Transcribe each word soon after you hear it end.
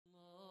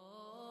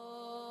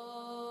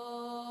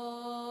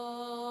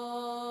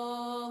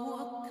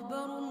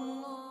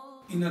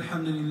إن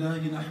الحمد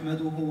لله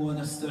نحمده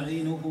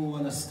ونستعينه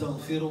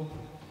ونستغفره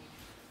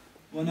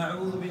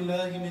ونعوذ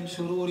بالله من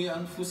شرور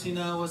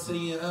أنفسنا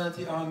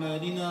وسيئات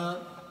أعمالنا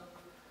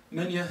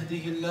من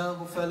يهده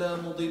الله فلا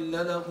مضل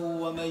له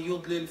ومن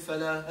يضلل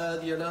فلا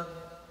هادي له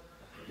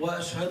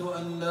وأشهد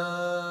أن لا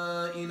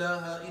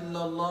إله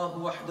إلا الله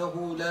وحده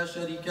لا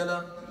شريك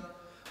له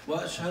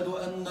وأشهد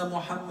أن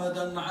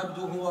محمدا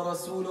عبده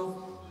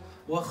ورسوله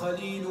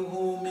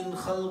وخليله من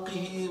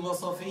خلقه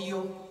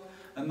وصفيه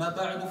أما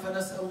بعد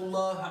فنسأل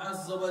الله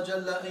عز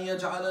وجل أن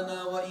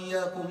يجعلنا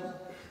وإياكم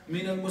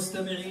من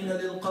المستمعين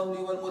للقول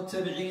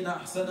والمتبعين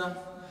أحسنه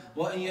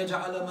وأن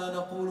يجعل ما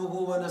نقوله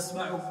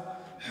ونسمعه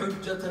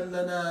حجة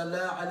لنا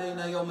لا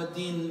علينا يوم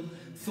الدين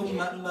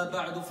ثم أما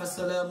بعد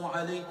فالسلام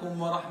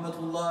عليكم ورحمة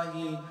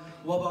الله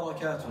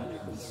وبركاته.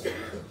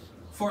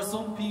 For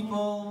some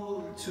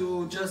people,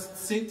 to just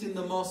sit in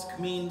the mosque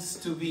means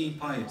to be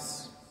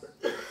pious.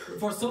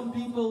 For some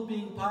people,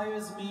 being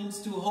pious means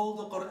to hold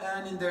the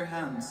Quran in their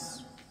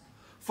hands.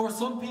 For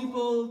some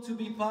people, to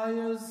be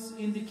pious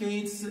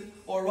indicates,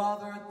 or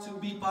rather to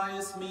be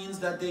pious means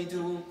that they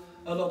do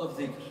a lot of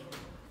dhikr.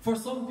 For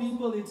some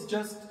people, it's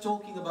just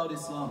talking about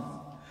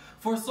Islam.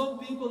 For some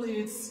people,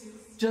 it's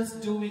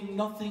just doing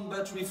nothing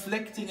but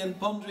reflecting and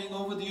pondering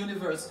over the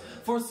universe.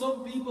 For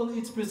some people,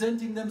 it's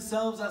presenting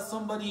themselves as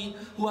somebody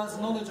who has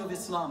knowledge of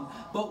Islam.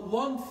 But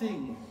one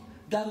thing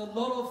that a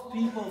lot of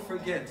people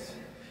forget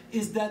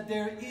is that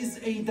there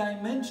is a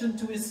dimension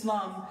to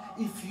Islam.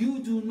 If you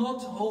do not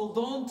hold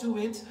on to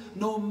it,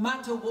 no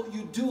matter what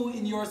you do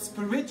in your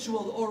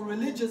spiritual or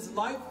religious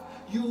life,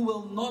 you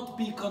will not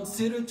be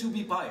considered to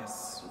be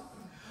pious.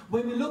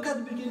 When we look at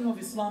the beginning of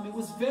Islam, it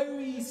was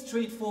very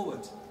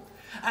straightforward.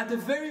 At the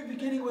very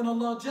beginning, when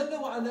Allah Jalla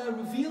wa Ala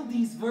revealed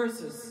these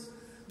verses,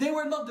 they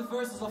were not the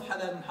verses of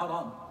halal and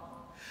haram.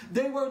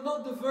 They were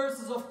not the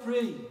verses of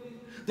praying.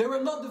 They were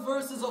not the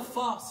verses of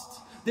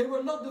fast. They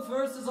were not the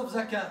verses of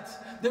zakat.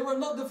 They were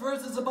not the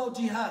verses about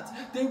jihad.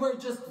 They were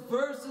just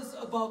verses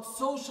about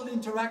social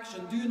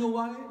interaction. Do you know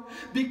why?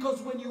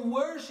 Because when you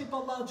worship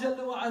Allah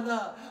Jalla wa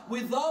Ala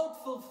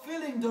without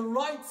fulfilling the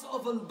rights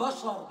of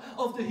al-bashar,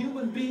 of the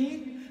human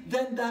being,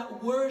 then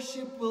that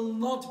worship will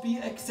not be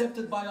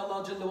accepted by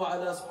Allah Jalla wa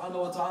Ala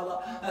subhanahu wa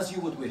ta'ala as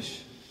you would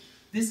wish.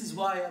 This is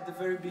why at the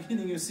very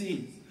beginning you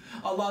see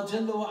Allah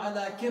Jalla wa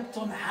Ala kept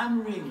on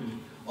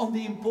hammering on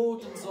the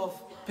importance of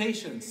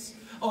patience,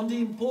 on the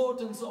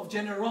importance of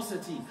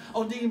generosity,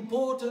 on the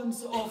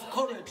importance of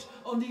courage,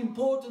 on the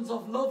importance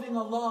of loving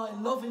Allah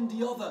and loving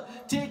the other,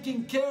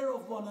 taking care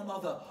of one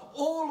another.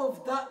 All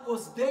of that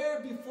was there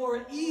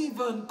before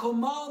even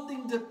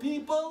commanding the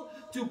people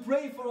to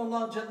pray for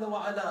Allah Jalla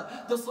wa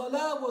Ala. The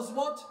salah was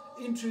what?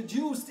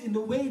 Introduced in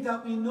the way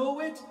that we know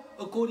it,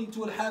 according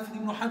to Al-Hafidh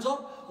ibn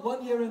Hajar,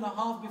 1.5 years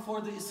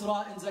before the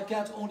Isra, and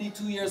Zakat only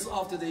 2 years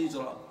after the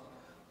Hijrah.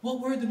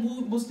 What were the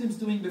Muslims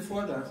doing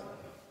before that?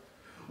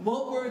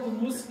 What were the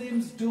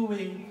Muslims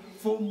doing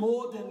for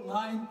more than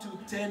 9 to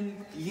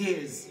 10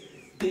 years?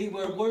 They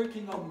were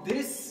working on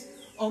this,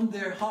 on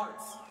their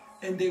hearts,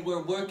 and they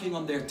were working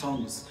on their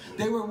tongues.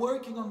 They were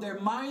working on their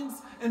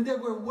minds, and they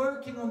were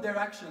working on their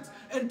actions.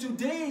 And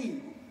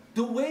today,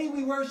 the way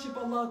we worship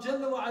Allah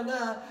Jalla wa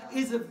Ala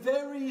is a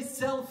very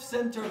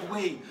self-centered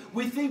way.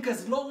 We think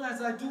as long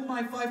as I do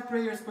my 5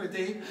 prayers per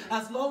day,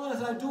 as long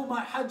as I do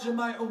my Hajj and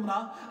my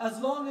Umrah, as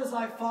long as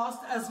I fast,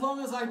 as long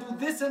as I do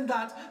this and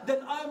that, then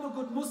I'm a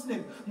good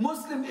Muslim.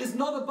 Muslim is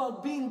not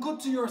about being good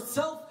to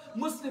yourself.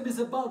 Muslim is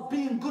about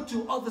being good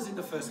to others in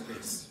the first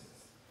place.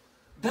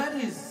 That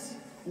is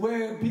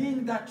where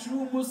being that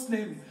true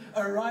Muslim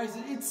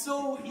arises. It's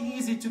so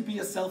easy to be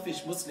a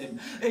selfish Muslim.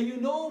 And you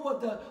know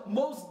what the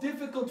most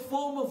difficult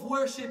form of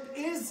worship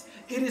is?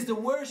 It is the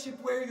worship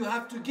where you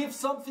have to give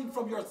something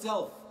from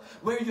yourself,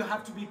 where you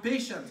have to be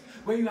patient,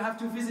 where you have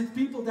to visit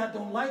people that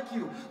don't like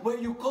you, where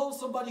you call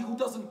somebody who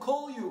doesn't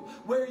call you,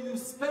 where you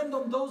spend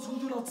on those who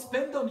do not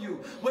spend on you,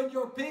 when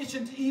you're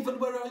patient even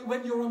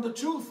when you're on the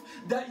truth,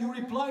 that you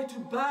reply to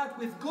bad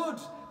with good.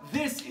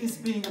 This is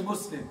being a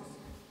Muslim.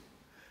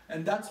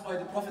 And that's why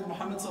the Prophet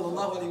Muhammad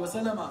sallallahu alaihi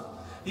wasallam,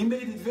 he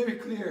made it very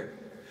clear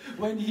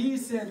when he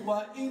said,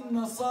 وَإِنَّ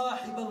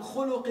صَاحِبَ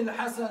الْخُلُقِ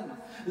الْحَسَنِ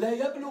لَا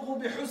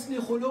يَبْلُغُ بِحُسْنِ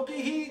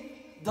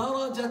خُلُقِهِ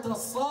دَرَجَةَ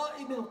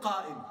الصَّائِمِ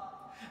الْقَائِمِ.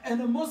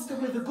 And a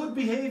Muslim with a good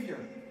behavior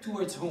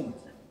towards whom?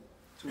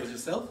 Towards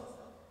yourself?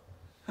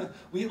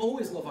 We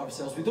always love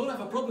ourselves. We don't have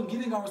a problem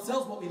giving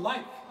ourselves what we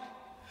like.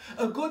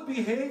 A good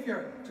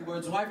behavior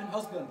towards wife and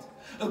husband.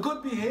 A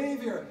good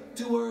behavior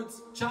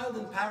towards child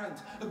and parent.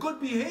 A good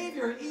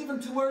behavior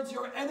even towards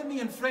your enemy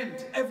and friend.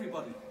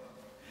 Everybody.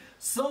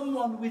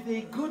 Someone with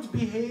a good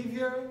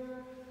behavior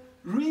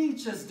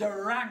reaches the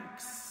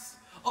ranks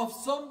of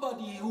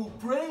somebody who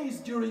prays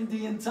during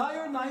the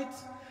entire night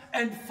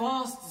and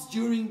fasts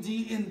during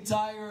the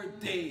entire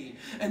day.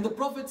 And the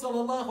Prophet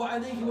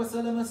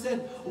ﷺ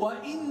said,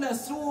 وَإِنَّ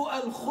سُوءَ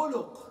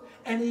الْخُلُقِ,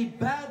 and a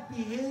bad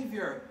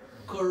behavior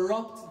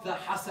corrupt the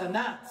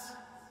hasanat,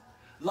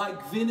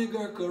 like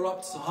vinegar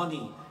corrupts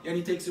honey. and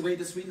he takes away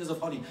the sweetness of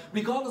honey.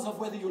 Regardless of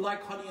whether you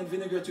like honey and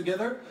vinegar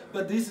together,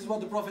 but this is what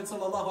the Prophet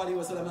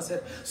ﷺ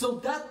said. So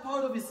that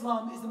part of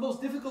Islam is the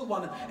most difficult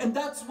one, and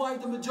that's why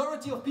the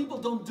majority of people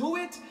don't do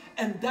it,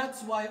 and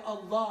that's why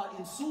Allah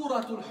in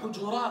Surah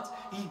Al-Hujurat,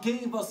 He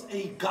gave us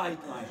a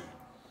guideline.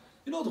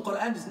 You know, the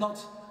Quran is not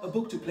a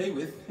book to play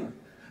with.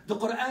 The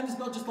Quran is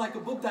not just like a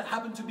book that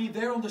happened to be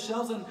there on the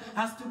shelves and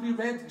has to be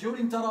read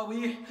during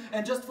Taraweeh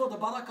and just for the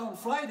barakah on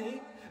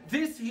Friday.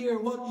 This here,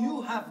 what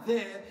you have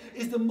there,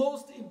 is the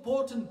most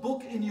important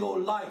book in your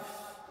life.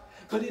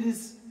 But it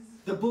is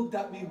the book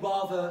that we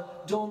rather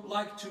don't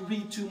like to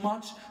read too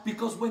much,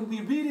 because when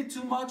we read it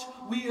too much,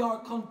 we are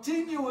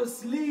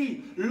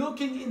continuously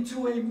looking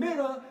into a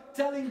mirror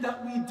telling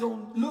that we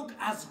don't look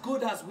as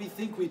good as we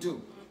think we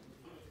do.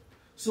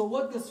 So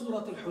what does Surah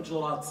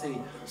Al-Hujurat say?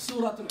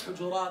 Surah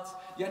Al-Hujurat,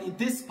 yani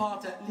this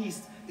part at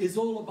least, is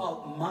all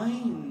about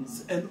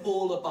minds and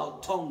all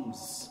about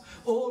tongues.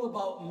 All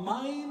about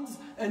minds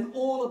and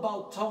all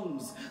about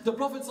tongues. The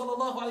Prophet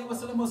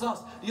ﷺ was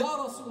asked, Ya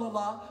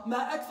Rasulullah,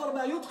 ma akthar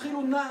ma yudkhilu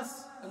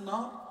an-nas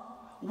an-nar?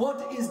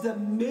 What is the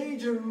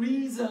major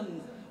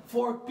reason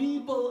for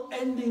people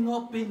ending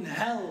up in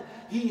hell?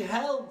 He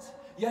held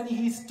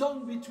his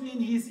tongue between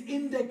his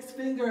index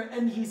finger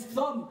and his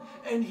thumb,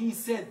 and he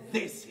said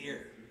this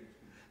here.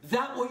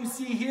 That what you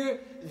see here,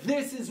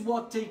 this is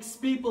what takes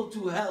people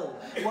to hell.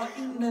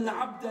 وَإِنَّ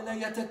الْعَبْدَ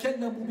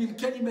لَيَتَكَلَّمُ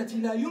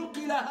بِالْكَلِمَةِ لَا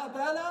يُلْقِي لَهَا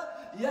بَالًا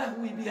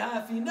يَهْوِي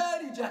بِهَا فِي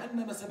نَارِ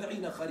جَهَنَّمَ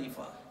 70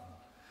 خَرِيفًا.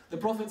 The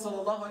Prophet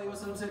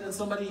ﷺ said that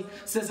somebody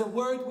says a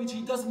word which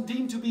he doesn't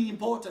deem to be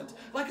important,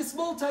 like a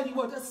small tiny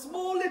word, a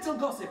small little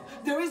gossip.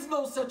 There is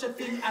no such a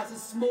thing as a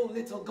small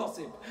little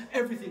gossip.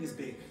 Everything is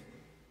big.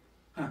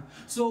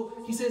 So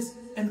he says,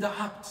 and the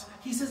abd,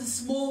 he says a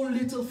small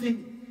little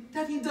thing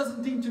that he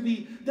doesn't think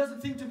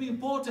to be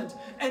important,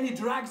 and it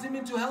drags him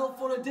into hell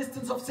for a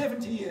distance of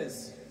 70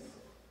 years.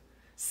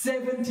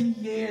 70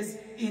 years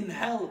in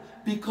hell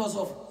because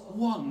of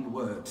one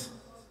word.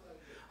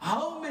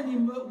 How many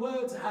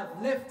words have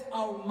left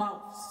our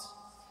mouths?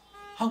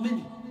 How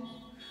many?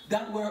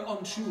 That were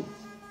untrue,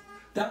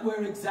 that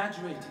were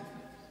exaggerated,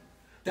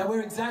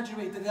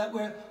 that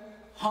were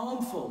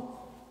harmful,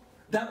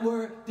 that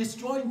were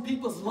destroying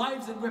people's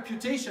lives and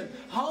reputation.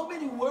 How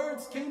many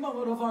words came out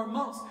of our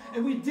mouths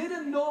and we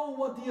didn't know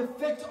what the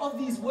effect of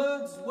these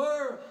words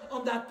were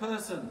on that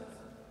person?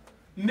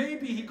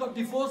 Maybe he got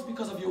divorced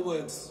because of your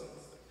words.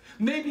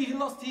 Maybe he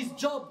lost his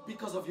job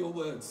because of your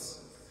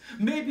words.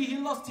 Maybe he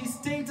lost his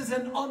status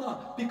and honor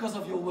because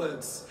of your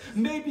words.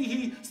 Maybe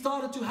he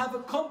started to have a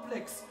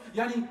complex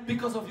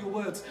because of your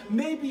words.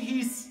 Maybe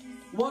his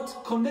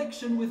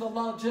connection with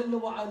Allah Jalla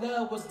wa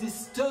Ala was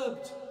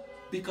disturbed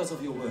because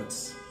of your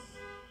words.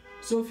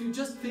 So if you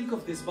just think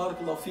of this,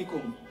 barakallahu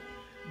fikum,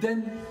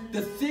 then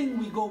the thing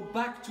we go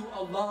back to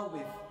Allah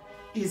with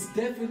is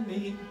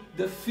definitely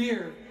the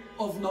fear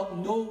of not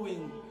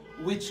knowing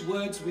which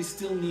words we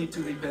still need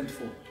to repent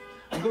for.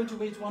 I'm going to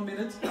wait 1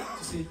 minute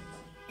to see.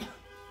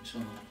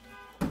 Inshallah.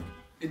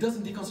 It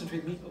doesn't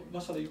deconcentrate me. Oh,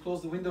 mashallah, you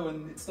close the window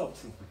and it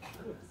stops.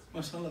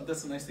 Mashallah,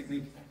 that's a nice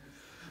technique.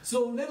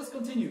 So let us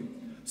continue.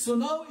 So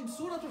now in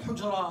Surah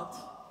Al-Hujurat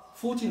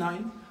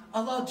 49,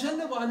 Allah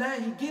Jalla wa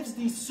Ala, He gives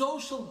these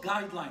social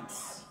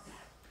guidelines.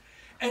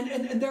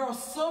 And there are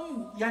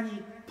some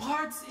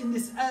parts in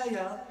this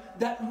ayah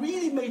that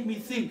really made me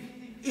think,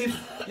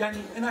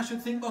 and I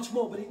should think much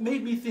more, but it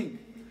made me think.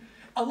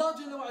 Allah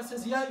Jalla wa Ala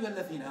says, Ya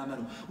ayyuhalladhina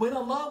amanu. When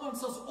Allah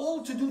wants us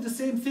all to do the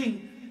same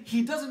thing,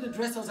 He doesn't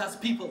address us as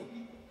people,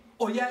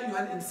 or Ya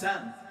ayyuhal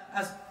insan,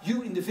 as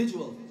you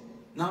individual.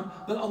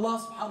 But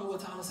Allah subhanahu wa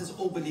ta'ala says,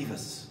 O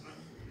believers,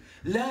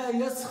 لا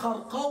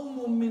يسخر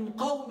قوم من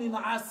قوم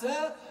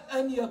عسى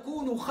أن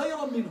يكونوا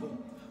خيرا منهم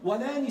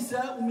ولا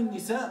نساء من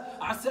نساء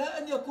عسى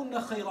أن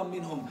يكون خيرا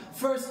منهم.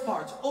 First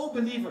part, O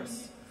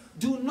believers,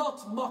 do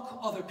not mock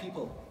other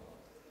people.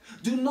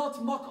 Do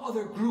not mock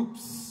other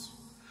groups.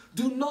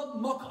 Do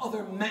not mock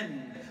other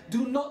men.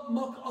 Do not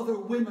mock other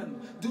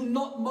women. Do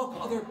not mock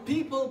other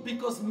people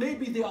because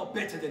maybe they are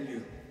better than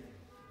you.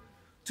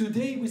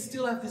 Today we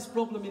still have this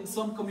problem in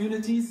some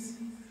communities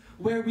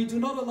where we do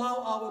not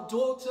allow our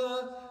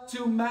daughter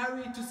to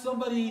marry to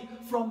somebody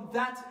from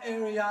that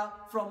area,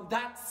 from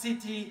that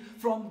city,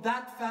 from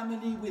that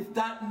family with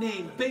that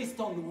name.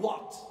 Based on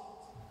what?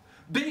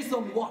 Based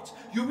on what?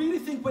 You really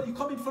think when you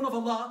come in front of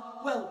Allah,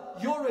 well,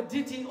 you're a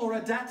ditty or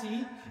a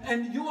dati,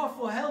 and you are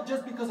for hell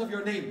just because of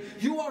your name.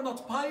 You are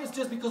not pious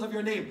just because of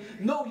your name.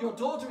 No, your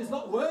daughter is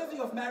not worthy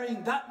of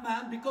marrying that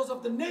man because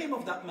of the name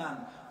of that man.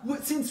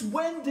 Since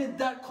when did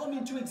that come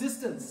into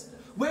existence?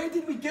 Where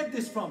did we get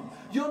this from?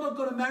 You're not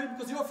going to marry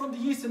because you're from the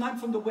east and I'm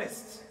from the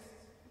west.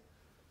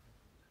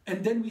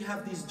 And then we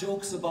have these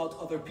jokes about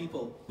other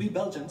people. We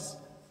Belgians,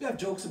 we have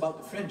jokes about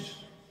the French.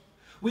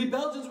 We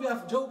Belgians, we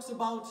have jokes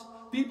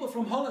about people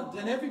from Holland,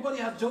 and everybody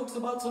has jokes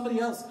about somebody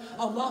else.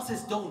 Allah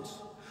says don't.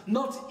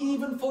 Not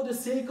even for the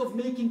sake of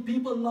making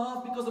people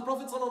laugh, because the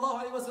Prophet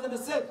ﷺ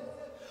said,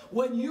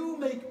 when you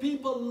make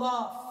people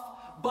laugh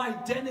by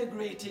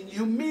denigrating,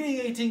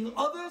 humiliating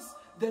others,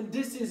 then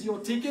this is your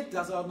ticket.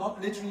 Those are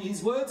not literally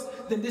his words.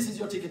 Then this is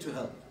your ticket to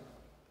hell.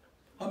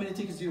 How many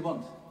tickets do you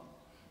want?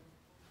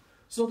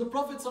 So the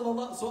Prophet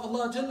Allah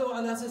Jalla wa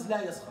Ala says,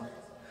 لا يسخر.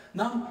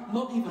 Now,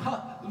 not even,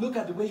 look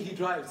at the way he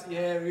drives.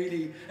 Yeah,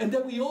 really. And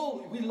then we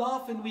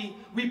laugh and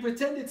we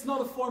pretend it's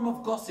not a form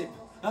of gossip.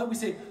 We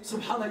say,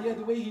 subhanAllah, yeah,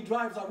 the way he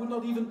drives, I would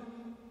not even...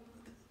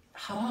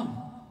 Haram.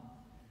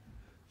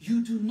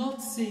 You do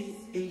not say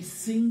a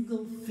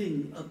single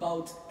thing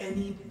about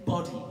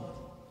anybody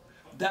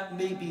that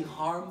may be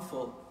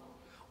harmful,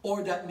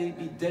 or that may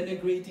be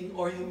denigrating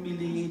or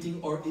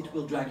humiliating, or it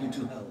will drag you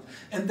to hell.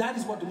 And that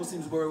is what the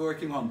Muslims were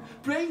working on.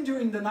 Praying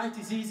during the night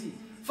is easy.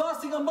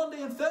 Fasting on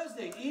Monday and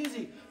Thursday,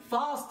 easy.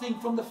 Fasting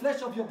from the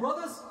flesh of your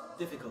brothers,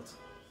 difficult.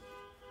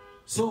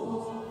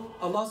 So,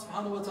 Allah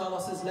subhanahu wa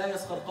ta'ala says, لا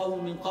يسخر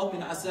قوم من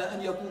قوم عسى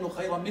أن يكونوا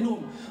خيرا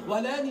منهم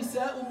ولا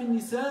نساء من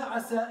نساء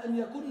عسى أن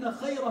يكون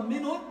خيرا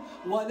منهم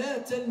ولا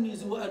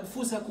تلمزوا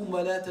أنفسكم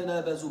ولا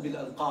تنابزوا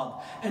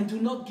بالألقاب. And do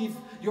not give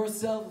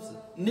yourselves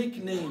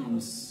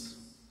nicknames.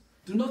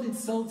 Do not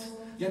insult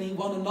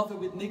one another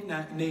with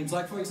nicknames.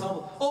 Like for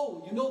example,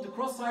 oh, you know the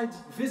cross-eyed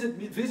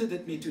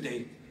visited me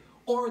today.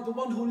 Or the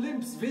one who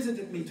limps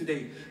visited me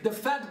today. The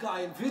fat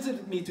guy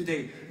visited me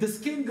today. The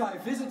skin guy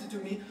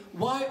visited me.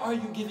 Why are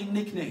you giving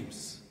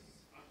nicknames?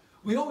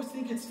 We always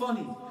think it's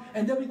funny.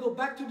 And then we go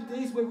back to the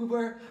days where we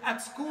were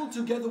at school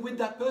together with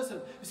that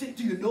person. You say,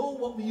 do you know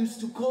what we used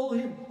to call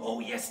him? Oh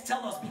yes,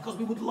 tell us, because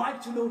we would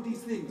like to know these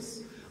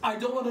things. I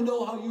don't want to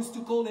know how you used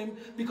to call him,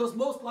 because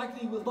most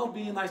likely it will not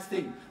be a nice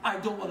thing. I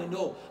don't want to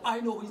know.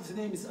 I know his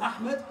name is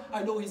Ahmed.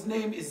 I know his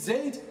name is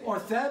Zayd or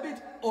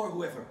Thabit or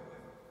whoever.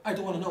 I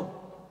don't want to know.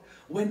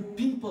 When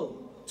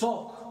people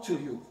talk to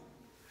you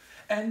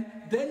and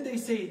then they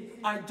say,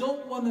 I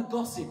don't want to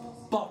gossip,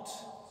 but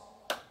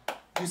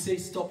you say,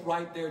 stop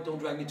right there, don't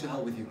drag me to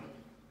hell with you.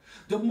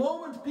 The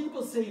moment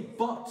people say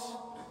but,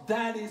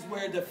 that is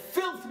where the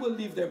filth will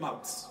leave their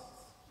mouths.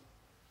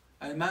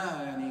 I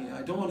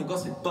don't want to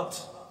gossip,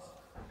 but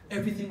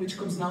everything which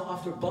comes now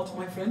after but,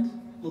 my friend,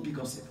 will be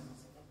gossip.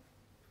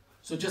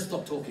 So just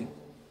stop talking.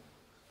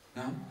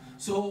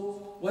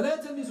 So ولا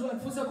تلمزوا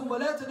أنفسكم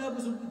ولا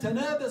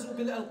تنابزوا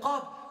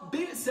بالألقاب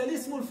بئس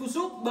الاسم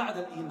الفسوق بعد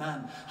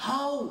الإيمان.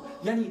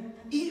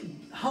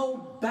 How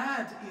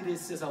bad it is,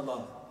 says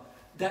Allah,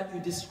 that you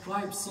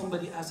describe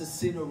somebody as a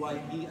sinner while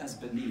he has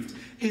believed.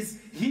 Is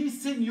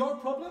his sin your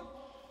problem?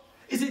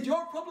 Is it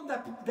your problem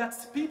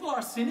that people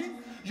are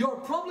sinning? Your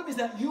problem is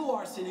that you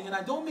are sinning, and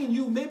I don't mean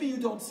you. Maybe you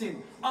don't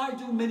sin. I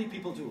do. Many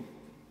people do.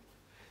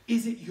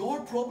 Is it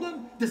your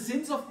problem, the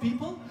sins of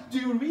people? Do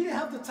you really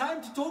have the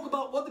time to talk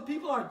about what the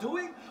people are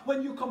doing?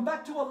 When you come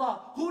back to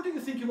Allah, who do you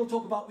think He will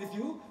talk about with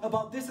you?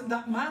 About this and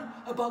that man?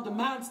 About the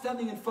man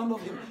standing in front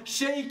of him,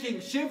 shaking,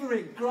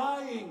 shivering,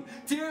 crying,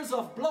 tears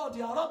of blood.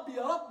 Ya Rabbi,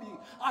 Ya Rabbi.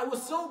 I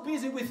was so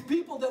busy with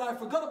people that I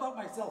forgot about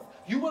myself.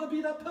 You want to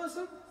be that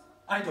person?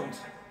 I don't.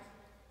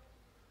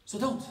 So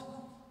don't.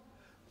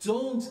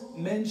 Don't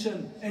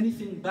mention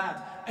anything bad,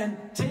 and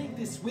take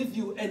this with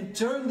you and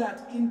turn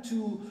that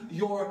into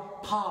your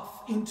path,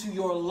 into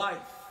your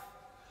life.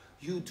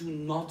 You do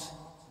not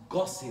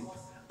gossip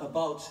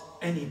about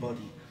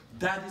anybody.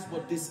 That is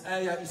what this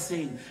ayah is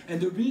saying.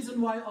 And the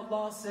reason why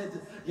Allah said,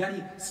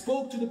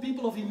 spoke to the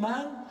people of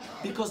Iman,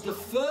 because the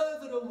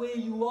further away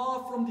you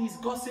are from these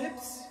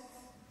gossips,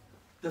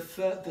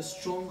 the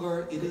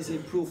stronger it is a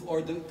proof,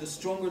 or the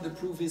stronger the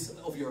proof is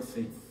of your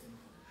faith.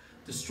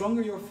 The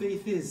stronger your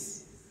faith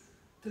is,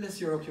 the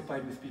less you're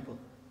occupied with people.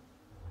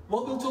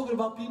 What will talking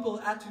about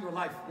people add to your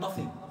life?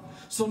 Nothing.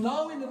 So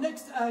now in the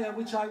next ayah,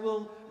 which I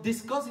will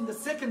discuss in the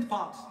second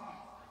part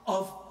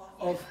of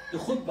the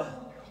khutbah,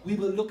 we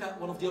will look at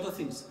one of the other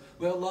things,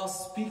 where Allah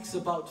speaks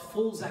about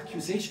false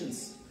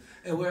accusations,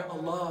 and where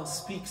Allah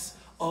speaks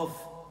of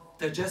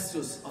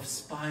tajassus, of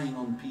spying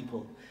on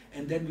people.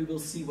 And then we will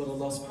see what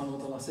Allah subhanahu wa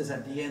ta'ala says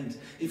at the end.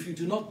 If you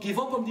do not give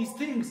up on these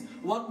things,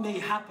 what may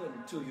happen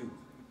to you?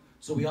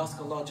 So we ask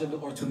Allah Jalla,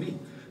 or to me,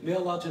 may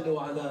Allah Jalla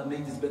wa Ala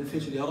make this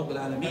beneficial, Ya Rabb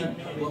al-Alameen.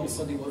 Wa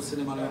usalli wa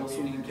usallim ala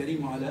Rasulih al-Kareem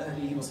wa ala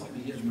ahlihi wa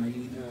sahbihi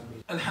ajma'in.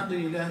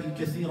 Alhamdulillahi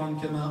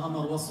kathiran kama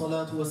amar, wa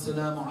salatu wa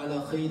salamu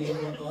ala khayri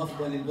wa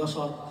afdal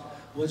al-bashar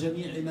wa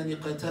jami'i man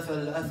iqtafa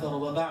al-athar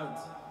wa ba'd.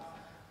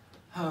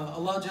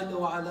 Allah Jalla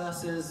wa Ala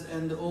says,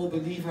 and all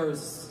believers,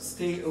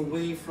 stay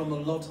away from a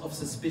lot of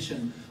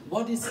suspicion.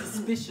 What is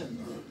suspicion?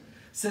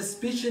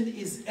 Suspicion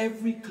is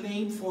every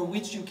claim for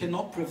which you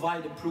cannot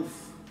provide a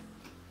proof.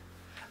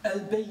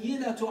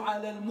 البينة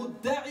على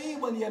المدعي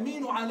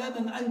واليمين على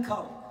من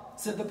أنكر,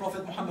 said the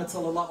Prophet Muhammad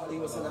sallallahu alaihi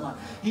wasallam.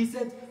 He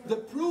said the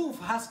proof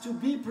has to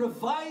be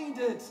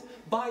provided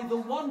by the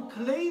one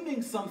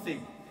claiming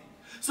something.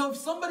 So if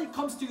somebody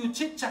comes to you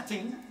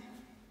chit-chatting,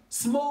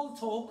 small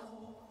talk,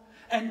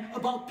 and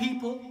about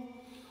people,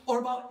 or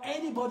about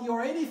anybody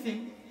or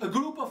anything, a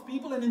group of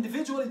people, an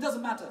individual, it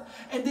doesn't matter,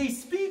 and they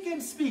speak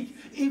and speak,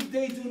 if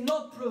they do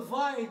not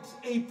provide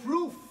a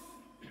proof,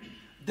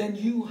 then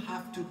you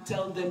have to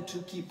tell them to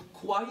keep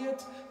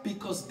quiet,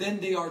 because then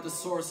they are the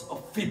source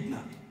of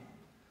fitna.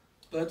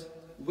 But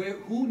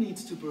who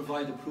needs to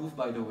provide a proof,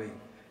 by the way?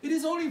 It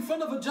is only in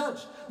front of a judge.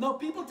 Now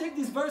people take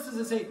these verses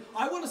and say,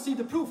 I want to see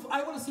the proof,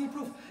 I want to see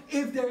proof.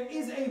 If there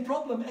is a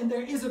problem and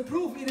there is a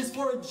proof, it is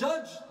for a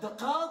judge, the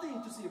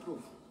qadi, to see a proof.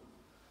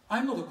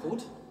 I'm not a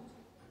court.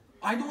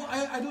 I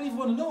don't even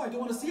want to know, I don't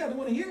want to see, I don't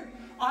want to hear.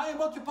 I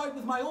am occupied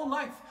with my own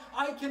life.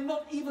 I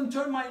cannot even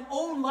turn my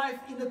own life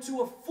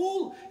into a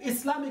full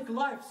Islamic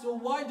life. So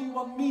why do you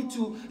want me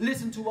to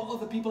listen to what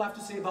other people have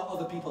to say about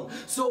other people?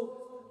 So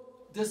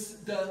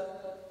the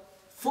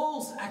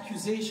false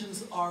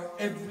accusations are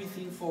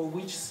everything for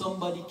which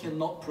somebody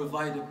cannot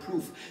provide a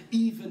proof.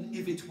 Even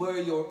if it were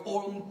your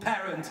own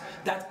parent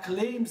that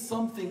claims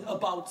something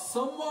about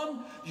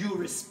someone, you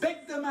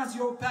respect them as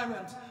your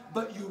parent,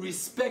 but you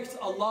respect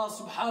Allah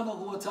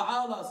subhanahu wa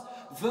ta'ala's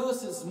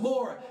verses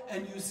more,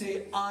 and you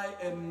say, I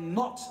am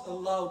not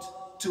allowed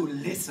to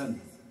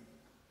listen.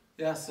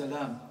 Ya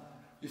salam.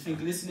 You think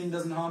listening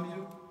doesn't harm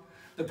you?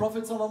 The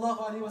Prophet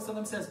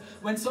ﷺ says,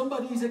 when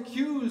somebody is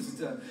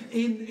accused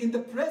in the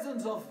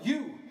presence of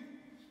you,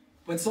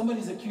 when somebody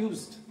is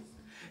accused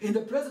in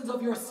the presence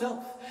of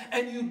yourself,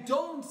 and you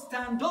don't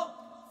stand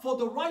up for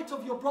the right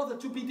of your brother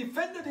to be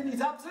defended in his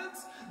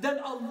absence, then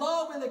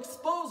Allah will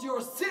expose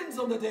your sins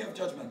on the Day of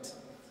Judgment.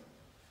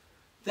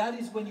 That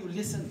is when you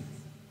listen,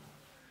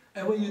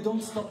 and when you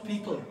don't stop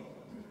people.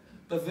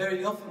 But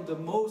very often the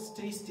most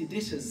tasty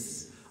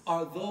dishes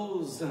are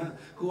those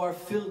who are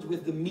filled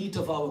with the meat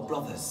of our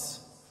brothers.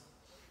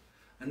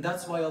 And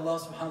that's why Allah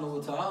subhanahu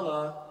wa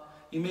ta'ala,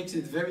 He makes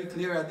it very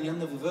clear at the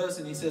end of the verse,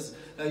 and He says,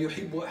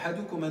 يُحِبُّ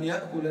أَحَدُكُمْ أَنْ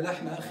يَأْكُلَ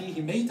لَحْمَ أَخِيهِ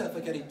مَيْتًا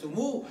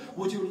فَكَرِهْتُمُوهُ.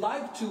 Would you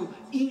like to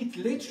eat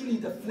literally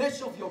the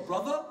flesh of your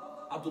brother?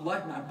 Abdullah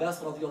ibn Abbas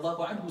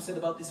radiallahu anhu said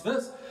about this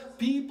verse,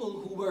 people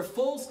who were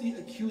falsely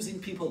accusing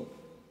people,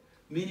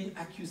 meaning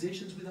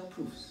accusations without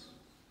proofs,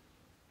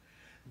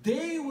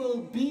 they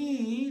will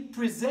be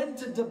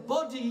presented the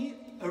body,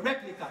 a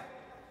replica,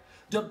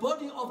 the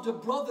body of the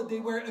brother they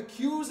were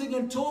accusing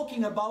and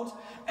talking about,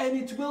 and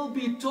it will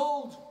be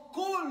told,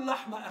 كُلْ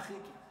لَحْمَ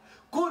أَخِيكِ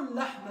كُلْ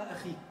لَحْمَ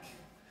أَخِيكِ,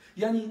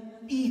 yani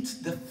eat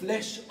the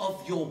flesh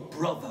of your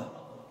brother.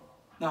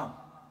 Now,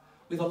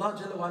 with Allah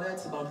Jalla wa Ala,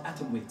 it's about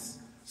atom weights.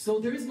 So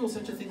there is no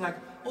such a thing like,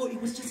 oh, it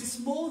was just a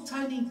small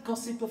tiny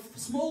gossip, a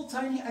small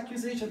tiny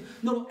accusation.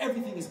 No,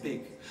 everything is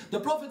big. The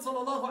Prophet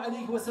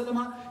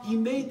ﷺ, he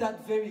made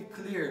that very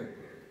clear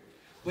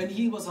when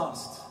he was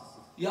asked,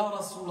 Ya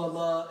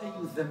Rasulullah,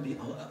 ayu dhanbi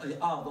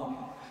a'zam?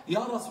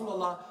 Ya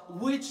Rasulullah,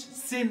 which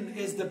sin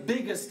is the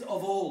biggest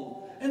of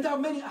all? And there are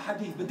many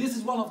ahadith, but this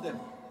is one of them.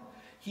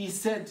 He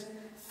said,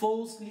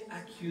 falsely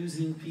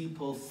accusing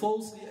people,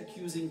 falsely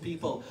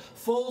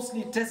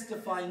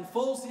testifying,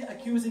 falsely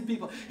accusing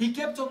people. He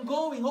kept on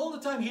going all the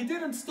time. He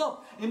didn't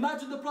stop.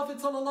 Imagine the Prophet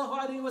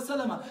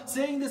ﷺ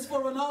saying this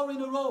for an hour in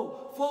a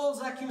row.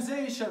 False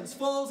accusations,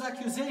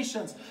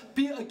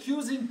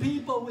 accusing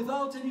people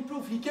without any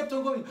proof. He kept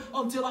on going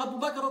until Abu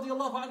Bakr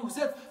radiallahu anhu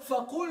said,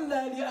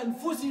 فَقُلْنَا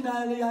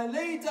لِأَنفُسِنَا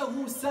لَيَلَيْتَهُ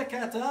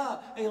سَكَتَا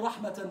أي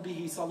رَحْمَةً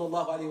بِهِ صلى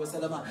الله عليه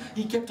وسلم.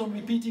 He kept on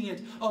repeating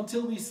it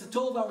until we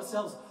told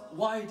ourselves,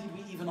 why did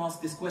we even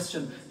ask this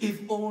question?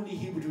 If only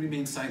he would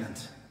remain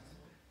silent.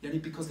 Yani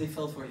because they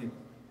fell for him.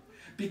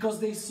 Because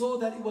they saw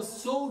that it was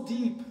so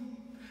deep.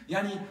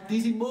 Yani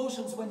these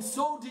emotions went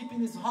so deep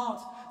in his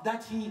heart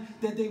that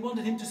they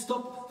wanted him to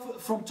stop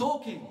from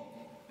talking.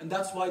 And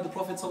that's why the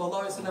Prophet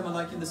ﷺ,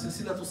 like in the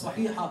Silsilatu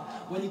Sahiha,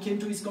 when he came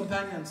to his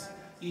companions,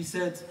 he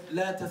said,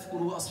 لا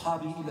تذكروا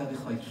أصحابي إلا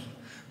بخير.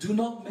 Do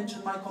not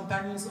mention my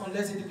companions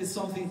unless it is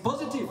something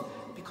positive,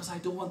 because I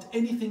don't want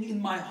anything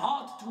in my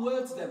heart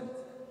towards them.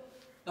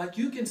 Like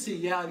you can say,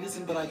 yeah, I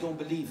listen, but I don't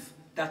believe.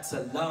 That's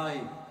a lie.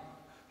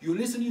 You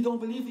listen, you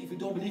don't believe. If you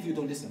don't believe, you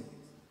don't listen.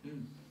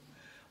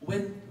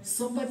 When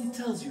somebody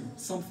tells you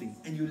something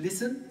and you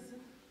listen,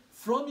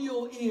 from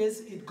your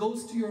ears it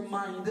goes to your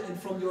mind, and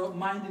from your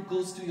mind it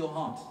goes to your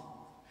heart.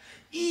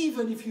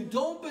 Even if you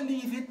don't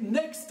believe it,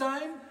 next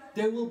time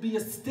there will be a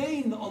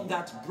stain on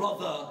that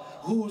brother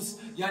whose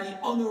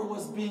honor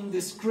was being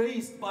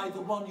disgraced by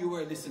the one you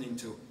were listening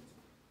to.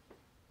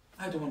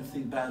 I don't want to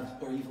think bad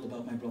or evil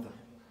about my brother.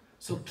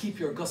 So keep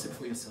your gossip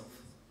for yourself.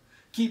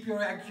 Keep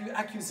your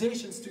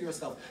accusations to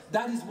yourself.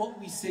 That is what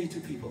we say to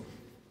people.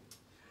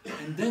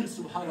 And then,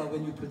 subhanAllah,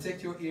 when you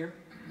protect your ear,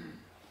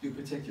 you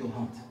protect your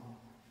heart.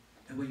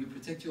 And when you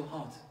protect your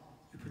heart,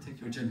 you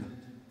protect your Jannah.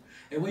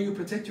 And when you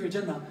protect your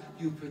Jannah,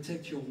 you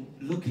protect your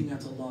looking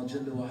at Allah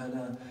Jalla wa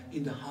Ala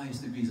in the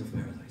highest degrees of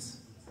paradise.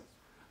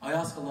 I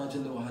ask Allah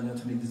Jalla wa Ala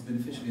to make this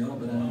beneficial, Ya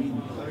Rabbal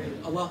Alameen.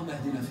 Allahumma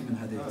ahdina fi man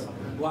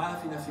hadayt, wa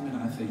afina fi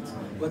man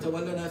afayt, wa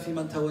tawallana fi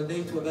man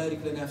tawallayt, wa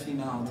barik lana fi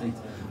ma a'tayt,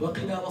 wa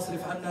qina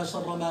wasrif anna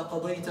sharra ma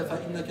qadayta, fa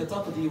innaka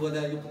taqdi wa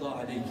la yuqda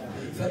alayk,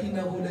 fa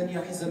innahu lan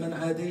ya'izza man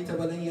adayta,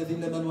 wa lan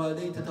yadhilla man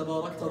walayta,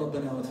 tabarakta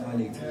rabbana wa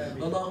ta'alayt.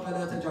 Allahumma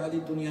la taj'al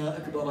ad-dunya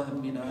akbar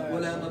hammina, wa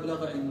la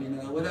mablagha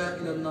ilmina, wa la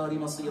ila an-nar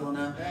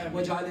masirana,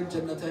 waj'al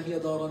al-jannata hiya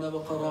darana wa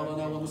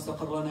qararana wa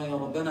mustaqarrana ya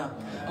rabbana.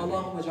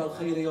 Allahumma ij'al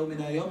khayra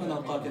yawmina yawma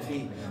nalqaka رضاك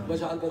فيه،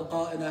 واجعل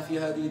بلقاءنا في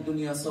هذه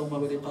الدنيا صوم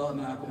ولقاء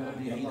معكم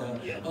ربي عيدا.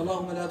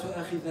 اللهم لا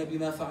تؤاخذنا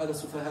بما فعل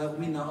السفهاء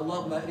منا،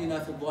 اللهم أرنا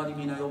في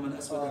الظالمين يوما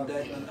أسودا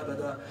دائما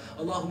أبدا.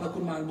 اللهم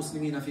كن مع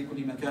المسلمين في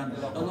كل مكان،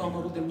 اللهم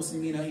رد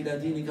المسلمين إلى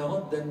دينك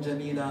ردا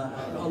جميلا.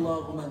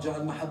 اللهم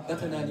اجعل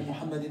محبتنا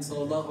لمحمد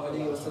صلى الله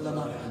عليه وسلم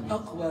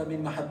أقوى من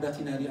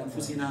محبتنا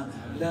لأنفسنا.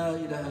 لا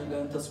إله إلا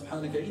أنت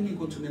سبحانك إني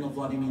كنت من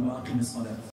الظالمين. وأقم الصلاة.